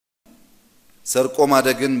ሰርቆ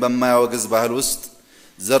ማደግን በማያወግዝ ባህል ውስጥ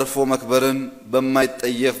ዘርፎ መክበርን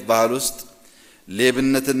በማይጠየፍ ባህል ውስጥ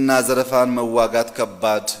ሌብነትና ዘረፋን መዋጋት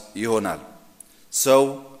ከባድ ይሆናል። ሰው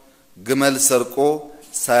ግመል ሰርቆ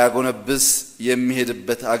ሳያጎነብስ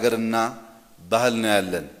የሚሄድበት አገርና ባህል ነው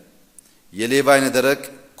ያለን። የሌባ አይነ ደረቅ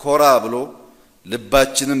ኮራ ብሎ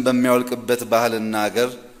ልባችንን በሚያወልቅበት ባህልና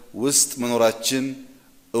አገር ውስጥ መኖራችን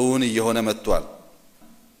እውን እየሆነ መጥቷል።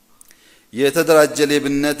 የተደራጀ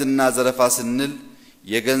ሌብነትና ዘረፋ ስንል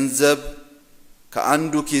የገንዘብ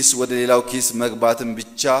ከአንዱ ኪስ ወደ ሌላው ኪስ መግባትን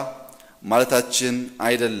ብቻ ማለታችን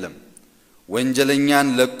አይደለም። ወንጀለኛን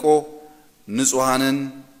ለቆ ንጹሃንን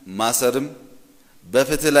ማሰርም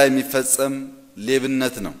በፍትህ ላይ የሚፈጸም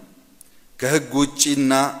ሌብነት ነው። ከህግ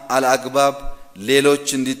ውጪና አልአግባብ ሌሎች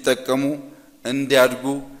እንዲጠቀሙ፣ እንዲያድጉ፣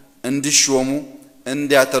 እንዲሾሙ፣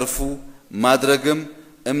 እንዲያተርፉ ማድረግም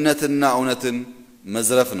እምነትና እውነትን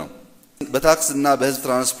መዝረፍ ነው። በታክስና በህዝብ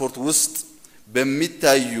ትራንስፖርት ውስጥ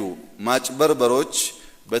በሚታዩ ማጭበርበሮች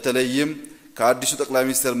በተለይም ከአዲሱ ጠቅላይ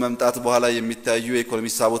ሚኒስትር መምጣት በኋላ የሚታዩ የኢኮኖሚ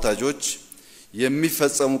ሳቦታጆች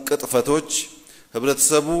የሚፈጸሙ ቅጥፈቶች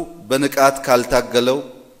ህብረተሰቡ በንቃት ካልታገለው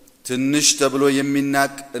ትንሽ ተብሎ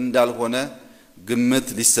የሚናቅ እንዳልሆነ ግምት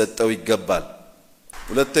ሊሰጠው ይገባል።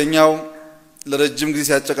 ሁለተኛው ለረጅም ጊዜ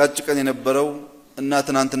ሲያጨቃጭቀን የነበረው እና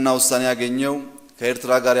ትናንትና ውሳኔ ያገኘው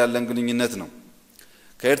ከኤርትራ ጋር ያለን ግንኙነት ነው።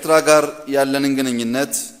 ከኤርትራ ጋር ያለንን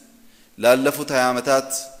ግንኙነት ላለፉት 20 ዓመታት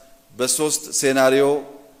በሶስት ሴናሪዮ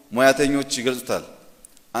ሙያተኞች ይገልጹታል።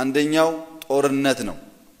 አንደኛው ጦርነት ነው።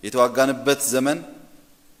 የተዋጋንበት ዘመን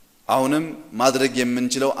አሁንም ማድረግ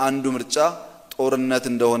የምንችለው አንዱ ምርጫ ጦርነት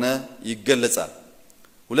እንደሆነ ይገለጻል።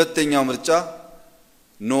 ሁለተኛው ምርጫ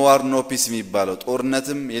ኖ ዋር ኖ ፒስ የሚባለው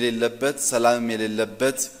ጦርነትም የሌለበት ሰላምም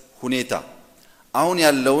የሌለበት ሁኔታ። አሁን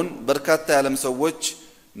ያለውን በርካታ የዓለም ሰዎች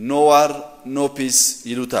ኖ ዋር ኖ ፒስ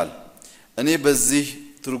ይሉታል። እኔ በዚህ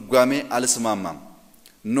ትርጓሜ አልስማማም።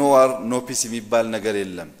 ኖ ዋር ኖ ፒስ የሚባል ነገር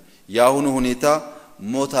የለም። ያሁኑ ሁኔታ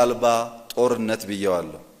ሞት አልባ ጦርነት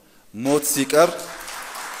ብየዋለሁ።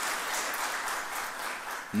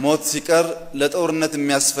 ሞት ሲቀር ለጦርነት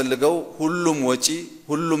የሚያስፈልገው ሁሉም ወጪ፣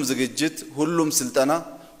 ሁሉም ዝግጅት፣ ሁሉም ስልጠና፣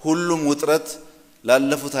 ሁሉም ውጥረት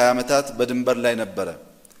ላለፉት 20 ዓመታት በድንበር ላይ ነበረ።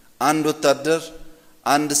 አንድ ወታደር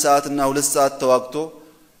 1 ሰዓትና 2 ሰዓት ተዋግቶ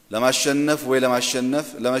ለማሸነፍ ወይ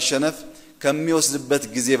ለመሸነፍ ከሚወስድበት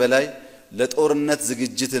ጊዜ በላይ ለጦርነት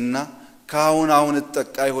ዝግጅትና ካሁን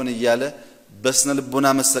እጠቃ ይሆን እያለ በስነ ልቦና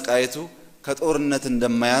መሰቃየቱ ከጦርነት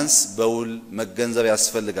እንደማያንስ በውል መገንዘብ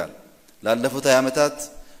ያስፈልጋል። ላለፉት 20 ዓመታት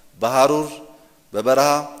በሐሩር በበረሃ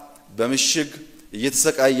በምሽግ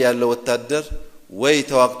እየተሰቃየ ያለው ወታደር ወይ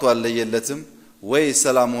ተዋግቶ አለየለትም ወይ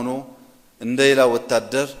ሰላም ሆኖ እንደሌላ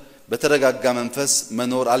ወታደር በተረጋጋ መንፈስ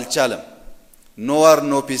መኖር አልቻለም። ኖ ዋር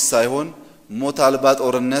ኖ ፒስ ሳይሆን ሞት አልባ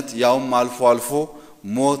ጦርነት ያውም አልፎ አልፎ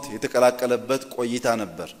ሞት የተቀላቀለበት ቆይታ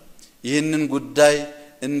ነበር። ይህንን ጉዳይ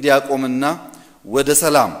እንዲያቆምና ወደ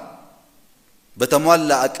ሰላም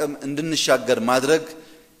በተሟላ አቅም እንድንሻገር ማድረግ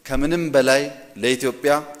ከምንም በላይ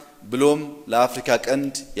ለኢትዮጵያ ብሎም ለአፍሪካ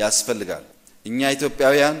ቀንድ ያስፈልጋል። እኛ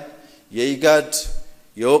ኢትዮጵያውያን የኢጋድ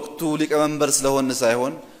የወቅቱ ሊቀመንበር ስለሆነ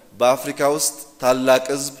ሳይሆን በአፍሪካ ውስጥ ታላቅ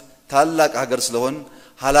ህዝብ ታላቅ ሀገር ስለሆነ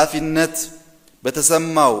ኃላፊነት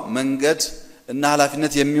በተሰማው መንገድ እና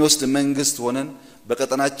ኃላፊነት የሚወስድ መንግስት ሆነን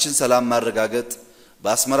በቀጠናችን ሰላም ማረጋገጥ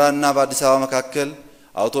በአስመራና በአዲስ አበባ መካከል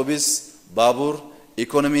አውቶቡስ ባቡር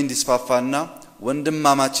ኢኮኖሚ እንዲስፋፋና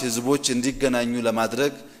ወንድማማች ህዝቦች እንዲገናኙ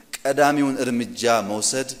ለማድረግ ቀዳሚውን እርምጃ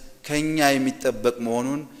መውሰድ ከኛ የሚጠበቅ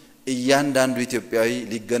መሆኑን እያንዳንዱ ኢትዮጵያዊ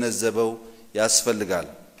ሊገነዘበው ያስፈልጋል።